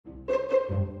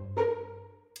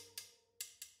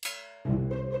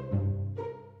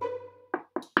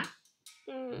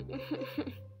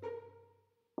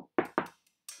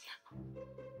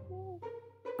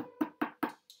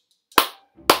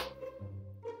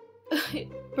It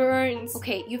burns.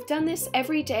 Okay, you've done this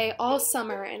every day all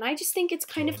summer, and I just think it's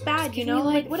kind of bad, you know?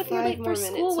 Like, what if you're late for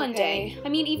school one day? I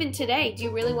mean, even today, do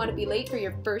you really want to be late for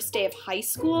your first day of high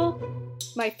school?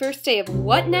 My first day of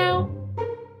what now?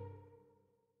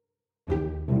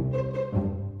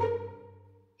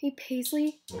 Hey,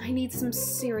 Paisley, I need some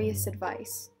serious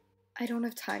advice. I don't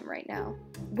have time right now.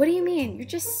 What do you mean? You're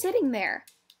just sitting there.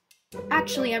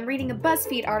 Actually, I'm reading a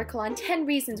BuzzFeed article on 10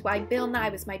 reasons why Bill Nye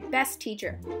was my best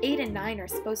teacher. 8 and 9 are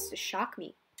supposed to shock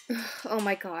me. Oh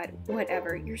my god,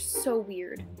 whatever. You're so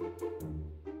weird.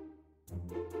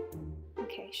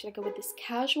 Okay, should I go with this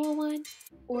casual one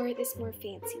or this more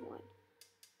fancy one?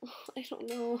 I don't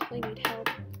know. I need help.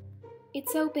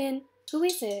 It's open. Who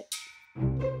is it?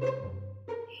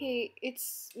 Hey,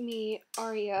 it's me,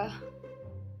 Aria.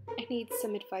 I need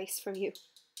some advice from you.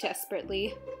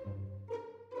 Desperately.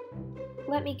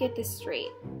 Let me get this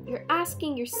straight. You're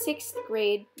asking your 6th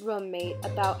grade roommate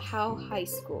about how high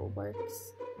school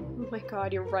works. Oh my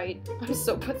god, you're right. I'm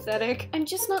so pathetic. I'm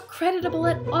just not creditable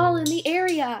at all in the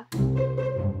area.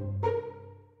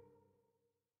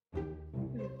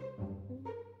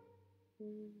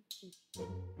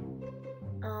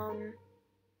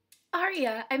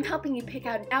 Aria, I'm helping you pick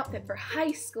out an outfit for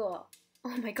high school.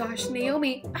 Oh my gosh,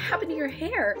 Naomi, what happened to your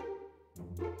hair?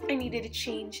 I needed a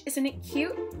change. Isn't it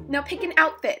cute? Now pick an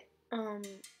outfit.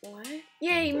 What?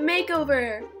 Yay,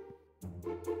 makeover!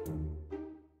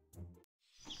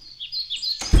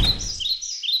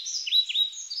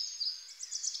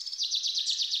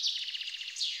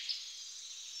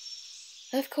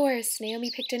 Of course,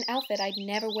 Naomi picked an outfit I'd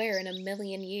never wear in a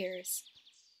million years.